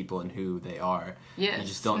with people and who they are. Yes. You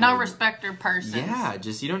just don't no know. respecter persons. Yeah,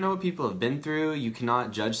 just you don't know what people have been through. You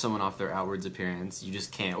cannot judge someone off their outwards appearance. You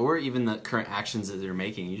just can't. Or even the current actions that they're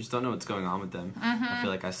making. You just don't know what's going on with them. Mm-hmm. I feel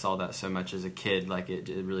like I saw that so much as a kid. Like it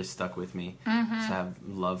really stuck with me. Mm-hmm. Just to have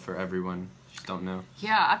love for everyone. Just don't know.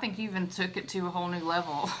 Yeah, I think you even took it to a whole new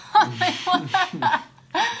level.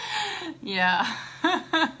 Yeah.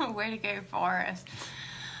 Way to go, Forrest.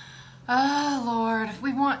 Oh, Lord,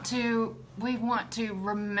 we want to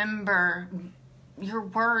remember your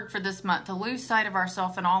word for this month, to lose sight of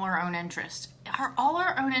ourselves and all our own interest. All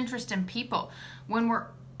our own interest in people. When we're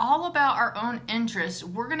all about our own interest,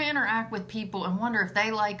 we're going to interact with people and wonder if they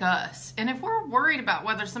like us. And if we're worried about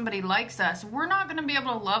whether somebody likes us, we're not going to be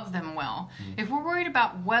able to love them well. If we're worried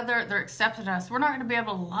about whether they're accepting us, we're not going to be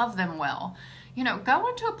able to love them well. Go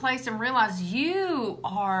into a place and realize you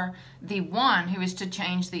are the one who is to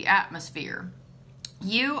change the atmosphere.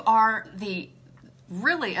 You are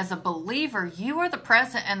really, as a believer, you are the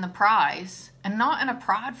present and the prize, and not in a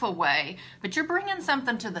prideful way, but you're bringing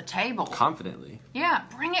something to the table. Confidently. Yeah,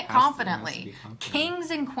 bring it Has to confidently. be confident.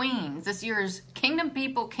 Kings and queens. This year's kingdom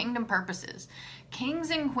people, kingdom purposes.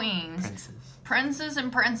 Kings and queens. Princes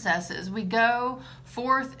and princesses. We go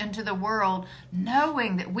forth into the world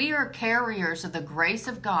knowing that we are carriers of the grace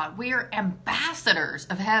of God. We are ambassadors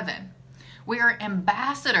of heaven. We are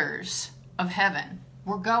ambassadors of heaven.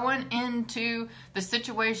 We're going into the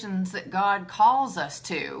situations that God calls us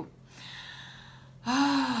to.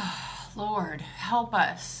 Oh, Lord, help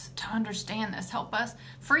us to understand this. Help us.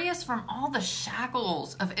 Free us from all the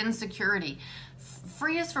shackles of insecurity.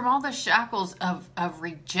 Free us from all the shackles of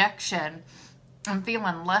rejection and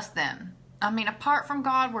feeling less than. I mean, apart from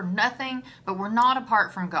God, we're nothing, but we're not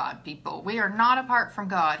apart from God, people. We are not apart from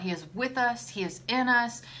God. He is with us. He is in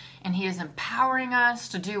us. And He is empowering us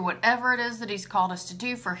to do whatever it is that He's called us to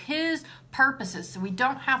do for His purposes. So we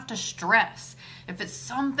don't have to stress. If it's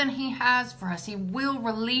something He has for us, He will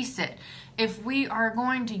release it. If we are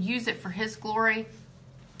going to use it for His glory,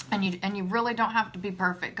 and you really don't have to be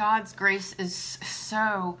perfect. God's grace is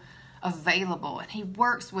so available, and He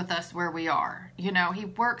works with us where we are. He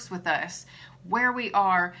works with us where we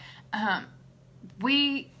are.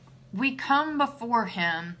 We come before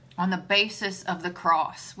Him on the basis of the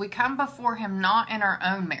cross. We come before Him not in our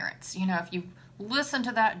own merits. If you listen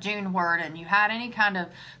to that June word and you had any kind of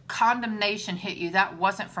condemnation hit you, that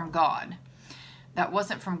wasn't from God. That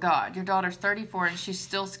wasn't from God. Your daughter's 34 and she's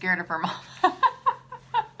still scared of her mom.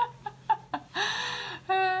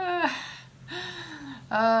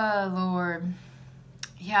 Oh, Lord.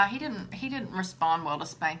 Yeah, he didn't respond well to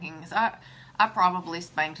spankings. I probably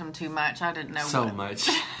spanked him too much. I didn't know so what. much.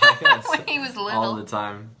 Yes. When he was little. All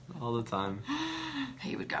the time.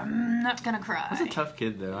 He would go, I'm not gonna cry. I was a tough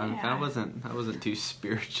kid though. Yeah. I wasn't too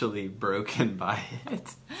spiritually broken by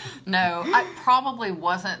it. No, I probably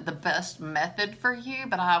wasn't the best method for you,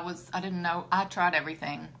 but I didn't know. I tried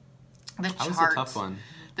everything. The charts. I was a tough one.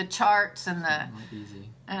 The charts and the Not easy.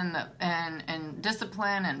 and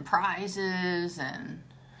discipline and prizes and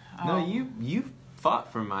No, you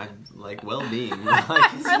fought for my well-being.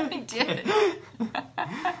 I really did.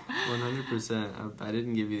 100%. I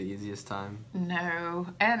didn't give you the easiest time. No,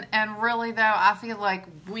 and really though, I feel like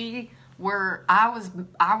I was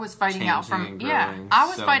fighting out from I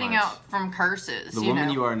was so fighting much. out from curses. The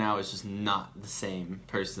woman you are now is just not the same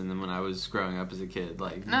person than when I was growing up as a kid.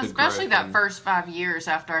 No, especially that first 5 years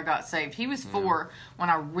after I got saved. He was 4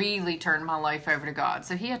 when I really turned my life over to God.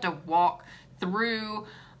 So he had to walk through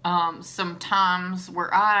some times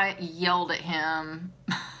where I yelled at him.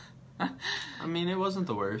 I mean, it wasn't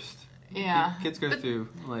the worst. Yeah. Kids go through,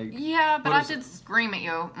 Yeah, but I did scream at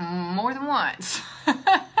you more than once.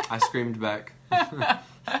 I screamed back.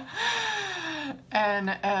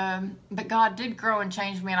 But God did grow and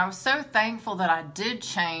change me, and I was so thankful that I did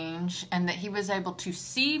change and that He was able to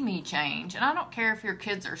see me change. And I don't care if your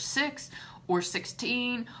kids are 6 or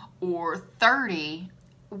 16 or 30.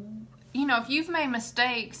 If you've made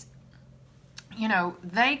mistakes,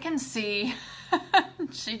 they can see.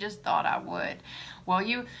 She just thought I would. Well,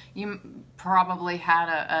 you probably had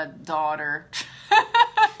a daughter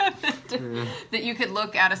that you could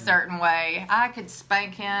look at a certain way. I could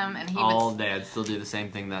spank him, and he all would... day. I'd still do the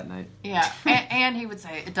same thing that night. Yeah, and he would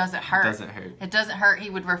say, it doesn't hurt. It doesn't hurt. It doesn't hurt. He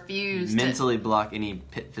would refuse mentally block any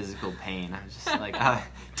physical pain. I was just like, I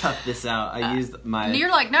tough this out. I used my... And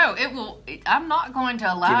you're like, no, it will... I'm not going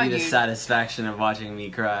to allow give you... you the satisfaction of watching me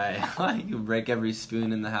cry. Like, you break every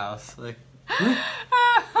spoon in the house. Like...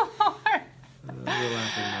 Oh, Lord. We're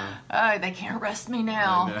laughing now. Oh, they can't arrest me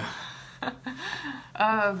now. I know.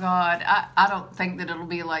 Oh, God. I don't think that it'll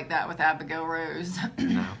be like that with Abigail Rose.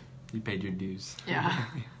 No. You paid your dues. Yeah.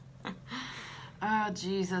 Oh,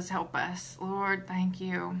 Jesus, help us. Lord, thank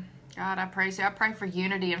you. God, I praise you. I pray for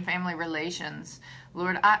unity in family relations.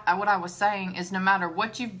 Lord, what I was saying is no matter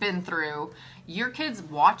what you've been through, your kids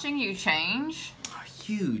watching you change.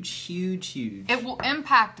 Huge. It will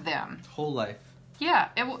impact them. Whole life. Yeah,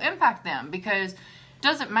 it will impact them because it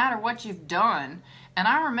doesn't matter what you've done. And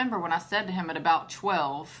I remember when I said to him at about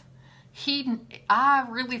 12, I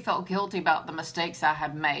really felt guilty about the mistakes I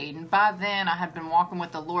had made. And by then I had been walking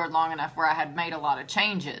with the Lord long enough where I had made a lot of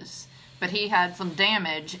changes. But he had some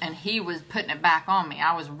damage and he was putting it back on me.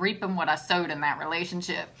 I was reaping what I sowed in that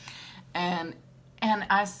relationship. And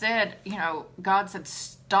I said, God said,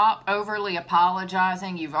 stop overly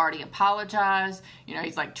apologizing. You've already apologized.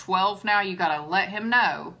 He's like 12 now. You got to let him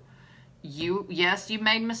know. Yes, you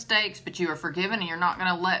made mistakes, but you are forgiven, and you're not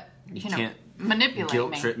going to let, can't manipulate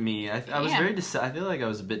guilt me. trip me. I was very I feel like I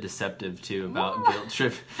was a bit deceptive too about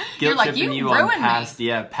guilt You're like, tripping you on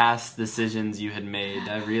past decisions you had made.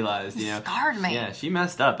 I realized, scarred me. Yeah, she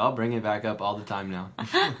messed up. I'll bring it back up all the time now.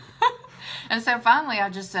 And so finally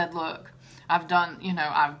I just said, look, I've done,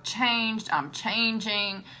 I've changed, I'm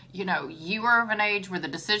changing. You are of an age where the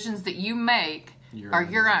decisions that you make are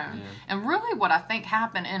your own. Yeah. And really what I think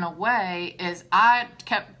happened in a way is I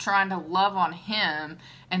kept trying to love on him,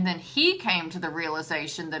 and then he came to the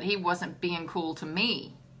realization that he wasn't being cool to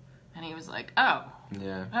me. And he was like, oh.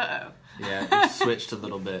 Yeah. Uh-oh. Yeah, it switched a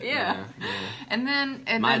little bit. Yeah. And then...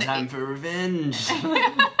 My time for revenge.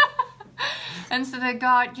 And so that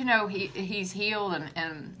God, he's healed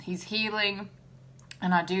and he's healing.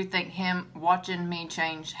 And I do think him watching me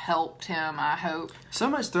change helped him, I hope. So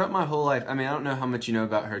much throughout my whole life. I mean, I don't know how much you know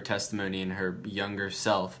about her testimony and her younger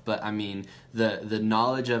self, but I mean, the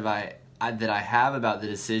knowledge that I have about the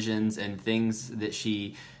decisions and things that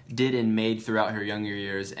she did and made throughout her younger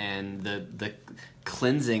years, and the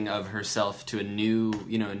cleansing of herself to a new,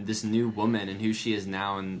 this new woman and who she is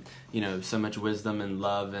now, and, so much wisdom and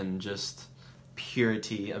love and just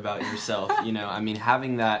purity about yourself. I mean,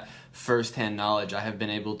 having that first-hand knowledge, I have been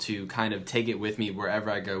able to kind of take it with me wherever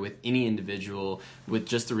I go with any individual, with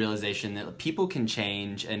just the realization that people can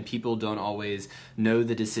change and people don't always know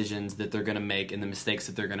the decisions that they're going to make and the mistakes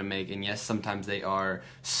that they're going to make. And yes, sometimes they are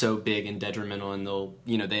so big and detrimental and they'll,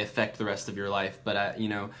 they affect the rest of your life. But,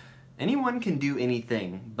 anyone can do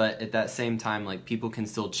anything, but at that same time, like, people can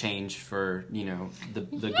still change for, the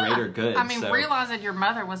greater good. I mean, realizing your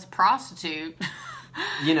mother was a prostitute.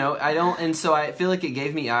 and so I feel like it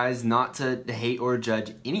gave me eyes not to hate or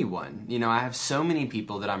judge anyone. I have so many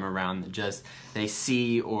people that I'm around that just, they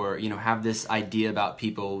see or, have this idea about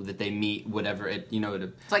people that they meet, whatever it,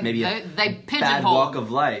 it's like maybe they pigeonhole. Bad walk of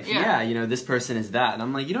life. Yeah. This person is that. And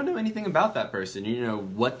I'm like, you don't know anything about that person. You know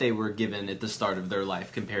what they were given at the start of their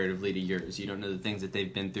life comparatively to yours. You don't know the things that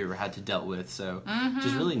they've been through or had to dealt with. So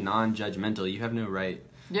just really non-judgmental. You have no right.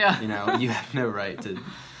 Yeah. You have no right to.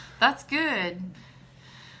 That's good.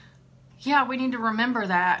 Yeah, we need to remember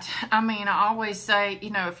that. I mean, I always say,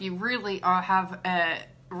 if you really have a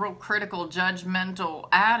real critical, judgmental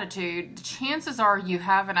attitude, the chances are you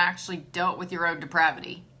haven't actually dealt with your own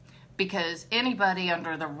depravity. Because anybody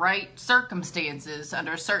under the right circumstances,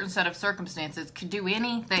 under a certain set of circumstances, could do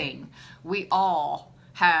anything. We all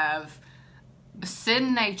have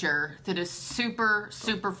sin nature that is super,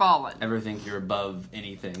 super fallen. Ever think you're above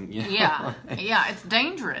anything? Yeah, it's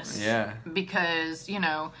dangerous. Yeah. Because,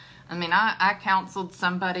 I counseled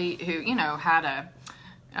somebody who, had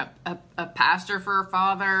a pastor for her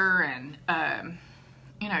father, and,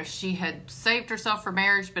 she had saved herself for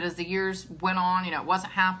marriage, but as the years went on, it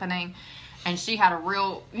wasn't happening. And she had a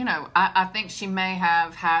real, I think she may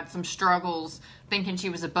have had some struggles thinking she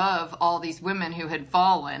was above all these women who had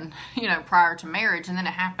fallen, prior to marriage, and then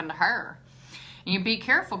it happened to her. And you be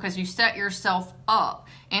careful because you set yourself up.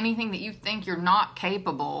 Anything that you think you're not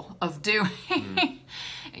capable of doing,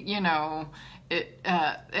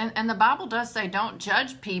 and the Bible does say don't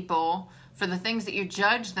judge people for the things that you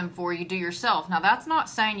judge them for, you do yourself. Now, that's not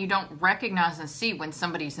saying you don't recognize and see when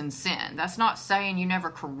somebody's in sin. That's not saying you never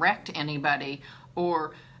correct anybody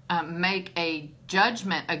or make a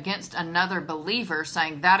judgment against another believer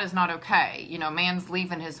saying that is not okay. You know, man's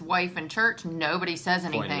leaving his wife in church. Nobody says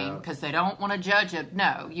anything because they don't want to judge it.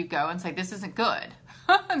 No, you go and say, this isn't good.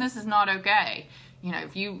 This is not okay. You know,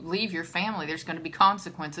 if you leave your family, there's going to be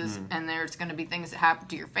consequences and there's going to be things that happen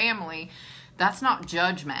to your family. That's not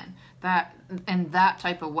judgment that in that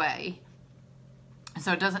type of way.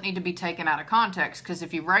 So it doesn't need to be taken out of context, because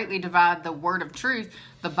if you rightly divide the word of truth,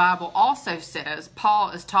 the Bible also says,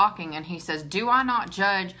 Paul is talking and he says, do I not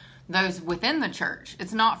judge those within the church?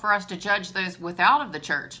 It's not for us to judge those without of the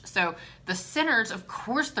church. So the sinners, of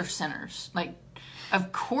course they're sinners. Like,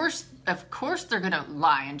 of course they're going to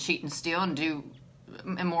lie and cheat and steal and do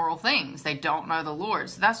immoral things. They don't know the Lord.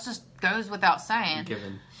 So that's just goes without saying.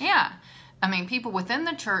 Given. Yeah. I mean, people within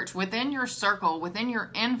the church, within your circle, within your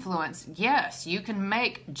influence, yes, you can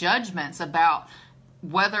make judgments about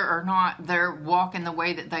whether or not they're walking the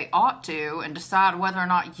way that they ought to and decide whether or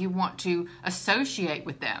not you want to associate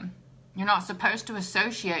with them. You're not supposed to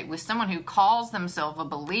associate with someone who calls themselves a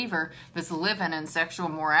believer that's living in sexual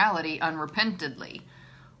morality unrepentantly,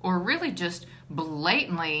 or really just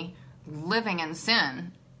blatantly living in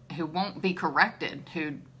sin, who won't be corrected,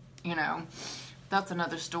 who, you know, that's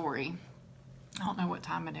another story. I don't know what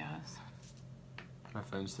time it is. My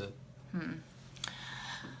phone said.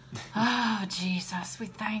 Oh, Jesus, we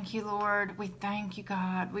thank you, Lord. We thank you,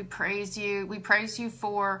 God. We praise you. We praise you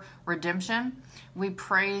for redemption. We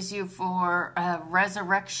praise you for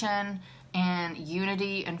resurrection and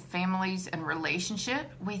unity and families and relationship.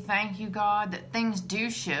 We thank you, God, that things do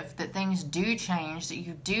shift, that things do change, that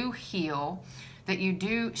you do heal, that you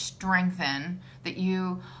do strengthen, that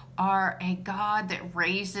you are a God that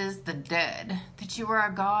raises the dead, that you are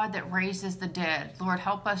a God that raises the dead. Lord,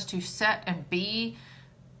 help us to set and be,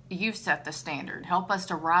 you set the standard. Help us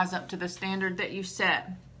to rise up to the standard that you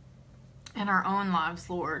set in our own lives,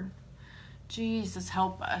 Lord. Jesus,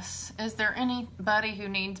 help us. Is there anybody who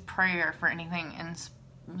needs prayer for anything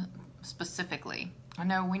specifically? I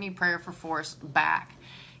know we need prayer for Forrest back.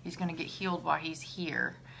 He's going to get healed while he's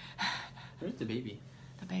here. Where's the baby?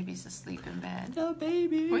 The baby's asleep in bed. The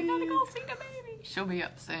baby. We gotta go see the baby. She'll be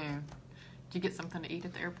up soon. Did you get something to eat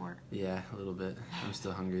at the airport? Yeah, a little bit. I'm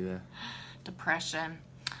still hungry though. Depression.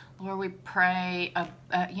 Lord, we pray,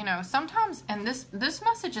 you know, sometimes, and this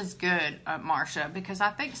message is good, Marcia, because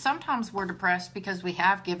I think sometimes we're depressed because we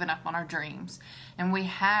have given up on our dreams and we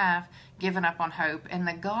have given up on hope. And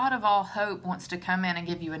the God of all hope wants to come in and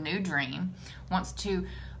give you a new dream, wants to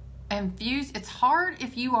infuse. It's hard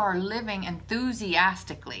if you are living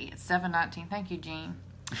enthusiastically. It's 7:19. Thank you, Jean.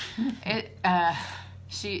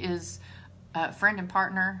 She is a friend and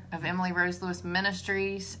partner of Emily Rose Lewis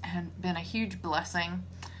Ministries and been a huge blessing.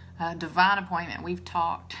 Divine appointment. We've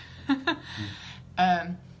talked.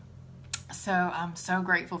 So I'm so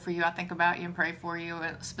grateful for you. I think about you and pray for you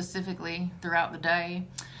specifically throughout the day.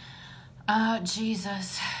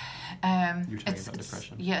 Jesus. You're talking about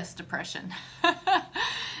depression? Yes, depression.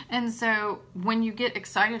 And so when you get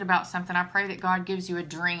excited about something, I pray that God gives you a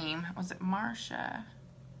dream. Was it Marcia?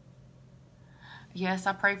 Yes,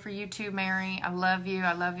 I pray for you too, Mary. I love you.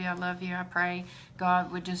 I love you. I love you. I pray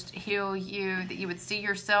God would just heal you, that you would see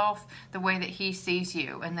yourself the way that he sees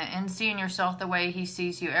you, and that in seeing yourself the way he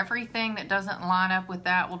sees you, everything that doesn't line up with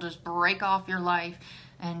that will just break off your life.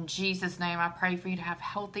 In Jesus' name, I pray for you to have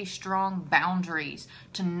healthy, strong boundaries,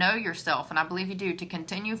 to know yourself, and I believe you do, to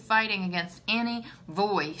continue fighting against any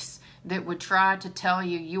voice that would try to tell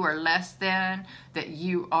you you are less than, that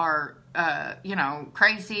you are,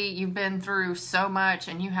 crazy. You've been through so much,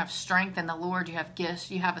 and you have strength in the Lord. You have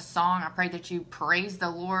gifts. You have a song. I pray that you praise the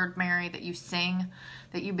Lord, Mary, that you sing,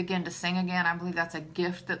 that you begin to sing again. I believe that's a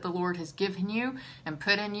gift that the Lord has given you and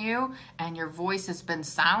put in you, and your voice has been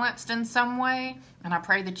silenced in some way, and I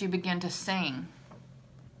pray that you begin to sing.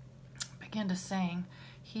 Begin to sing.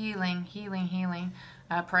 Healing, healing, healing.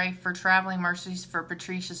 I pray for traveling mercies for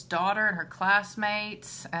Patricia's daughter and her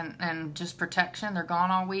classmates, and just protection. They're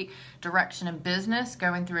gone all week. Direction in business,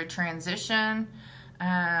 going through a transition,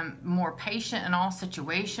 more patient in all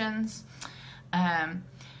situations. Something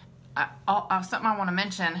I want to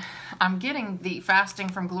mention, I'm getting the Fasting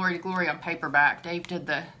from Glory to Glory on paperback. Dave did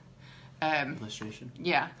the illustration.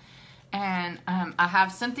 Yeah. And I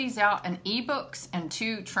have sent these out in ebooks and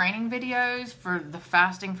 2 training videos for the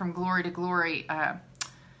Fasting from Glory to Glory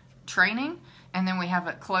training. And then we have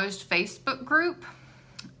a closed Facebook group.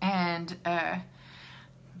 And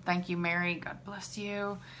thank you, Mary. God bless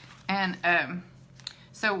you. And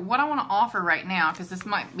so what I want to offer right now, because this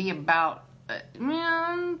might be about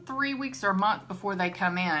 3 weeks or a month before they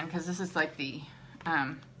come in, because this is like the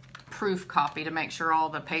proof copy to make sure all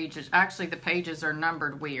the pages, actually the pages are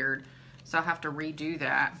numbered weird. So I have to redo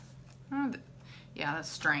that. Yeah, that's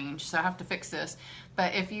strange. So I have to fix this.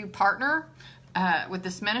 But if you partner with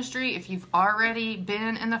this ministry, if you've already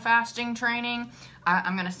been in the fasting training,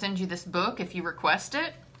 I'm going to send you this book if you request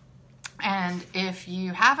it. And if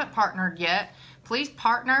you haven't partnered yet, please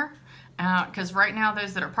partner. Because right now,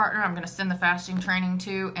 those that are partnered, I'm going to send the fasting training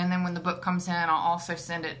to. And then when the book comes in, I'll also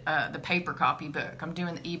send it the paper copy book. I'm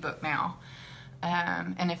doing the ebook now.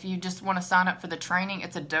 And if you just want to sign up for the training,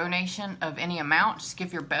 it's a donation of any amount. Just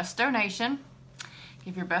give your best donation.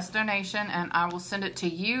 Give your best donation, and I will send it to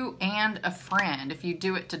you and a friend if you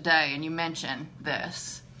do it today and you mention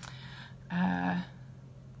this. I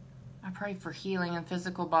pray for healing in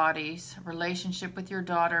physical bodies, relationship with your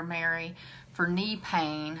daughter, Mary, for knee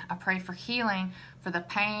pain. I pray for healing for the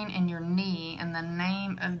pain in your knee in the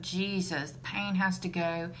name of Jesus. Pain has to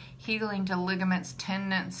go. Healing to ligaments,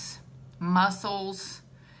 tendons, muscles.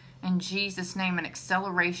 In Jesus' name, an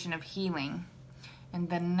acceleration of healing. In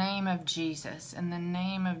the name of Jesus. In the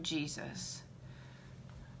name of Jesus.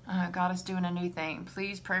 God is doing a new thing.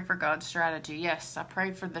 Please pray for God's strategy. Yes, I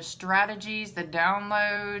pray for the strategies, the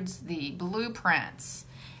downloads, the blueprints.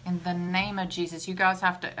 In the name of Jesus. You guys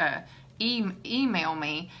have to email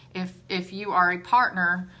me if you are a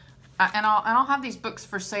partner. And I'll have these books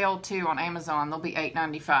for sale too on Amazon. They'll be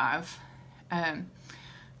 $8.95.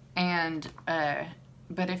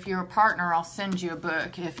 But if you're a partner, I'll send you a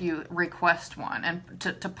book if you request one. And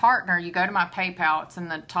to partner, you go to my PayPal. It's in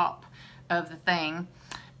the top of the thing.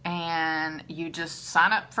 And you just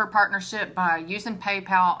sign up for a partnership by using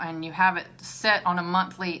PayPal, and you have it set on a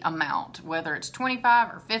monthly amount, whether it's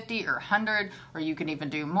 25 or 50 or 100, or you can even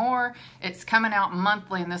do more. It's coming out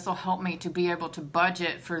monthly, and this will help me to be able to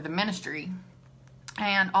budget for the ministry.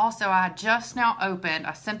 And also, I just now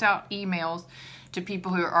I sent out emails to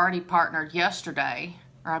people who are already partnered yesterday,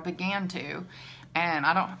 or I began to, and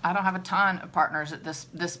I don't have a ton of partners at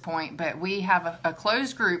this point, but we have a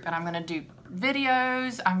closed group, and I'm going to do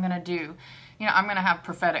videos. I'm going to do, I'm going to have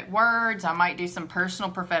prophetic words. I might do some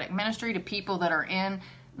personal prophetic ministry to people that are in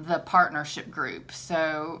the partnership group.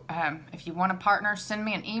 So if you want to partner, send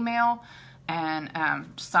me an email and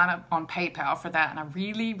sign up on PayPal for that. And I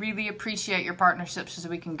really, really appreciate your partnerships so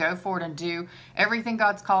we can go forward and do everything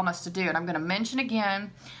God's calling us to do. And I'm going to mention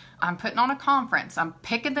again, I'm putting on a conference. I'm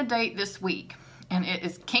picking the date this week. And it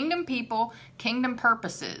is Kingdom People, Kingdom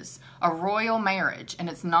Purposes, a royal marriage. And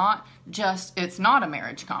it's not a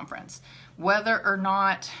marriage conference. Whether or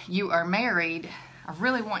not you are married, I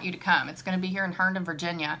really want you to come. It's going to be here in Herndon,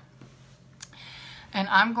 Virginia. And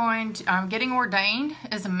I'm getting ordained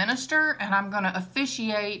as a minister, and I'm going to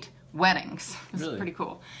officiate weddings. This is pretty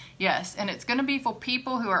cool. Yes, and it's going to be for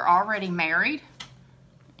people who are already married.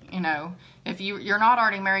 If you're not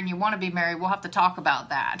already married and you want to be married, we'll have to talk about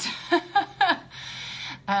that.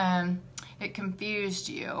 It confused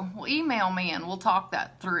you. Well, email me and we'll talk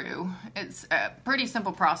that through. It's a pretty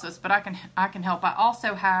simple process, but I can help. I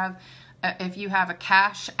also have, if you have a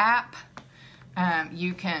Cash app,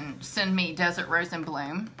 you can send me Desert Rose and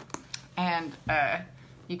Bloom, and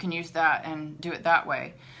you can use that and do it that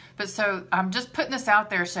way. But so I'm just putting this out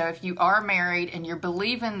there, so if you are married and you're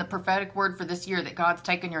believing the prophetic word for this year that God's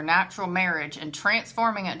taken your natural marriage and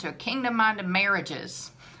transforming it into a kingdom-minded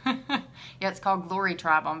marriages. Yeah, it's called Glory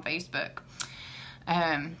Tribe on Facebook.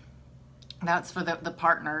 That's for the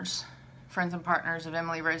partners, friends and partners of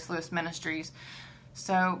Emily Rose Lewis Ministries.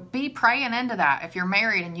 So be praying into that if you're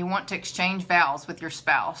married and you want to exchange vows with your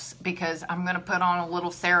spouse, because I'm going to put on a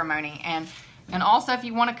little ceremony. And also if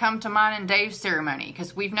you want to come to mine and Dave's ceremony,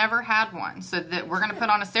 because we've never had one, so that we're going to put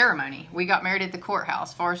on a ceremony. We got married at the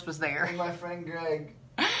courthouse. Forrest was there. And my friend Greg.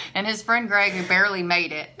 And his friend Greg, who barely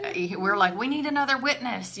made it, we were like, we need another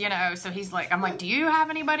witness, So he's like, I'm like, do you have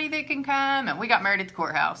anybody that can come? And we got married at the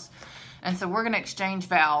courthouse. And so we're going to exchange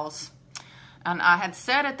vows. And I had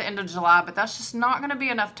said at the end of July, but that's just not going to be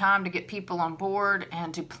enough time to get people on board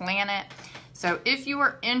and to plan it. So if you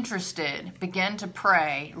are interested, begin to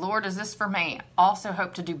pray, Lord, is this for me? Also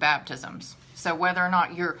hope to do baptisms. So whether or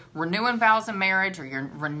not you're renewing vows in marriage or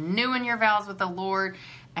you're renewing your vows with the Lord,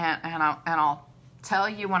 and I'll tell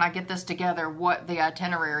you when I get this together what the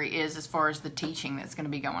itinerary is as far as the teaching that's going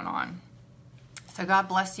to be going on. So God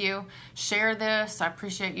bless you. Share this. I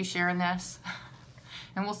appreciate you sharing this.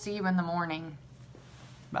 And we'll see you in the morning.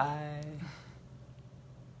 Bye.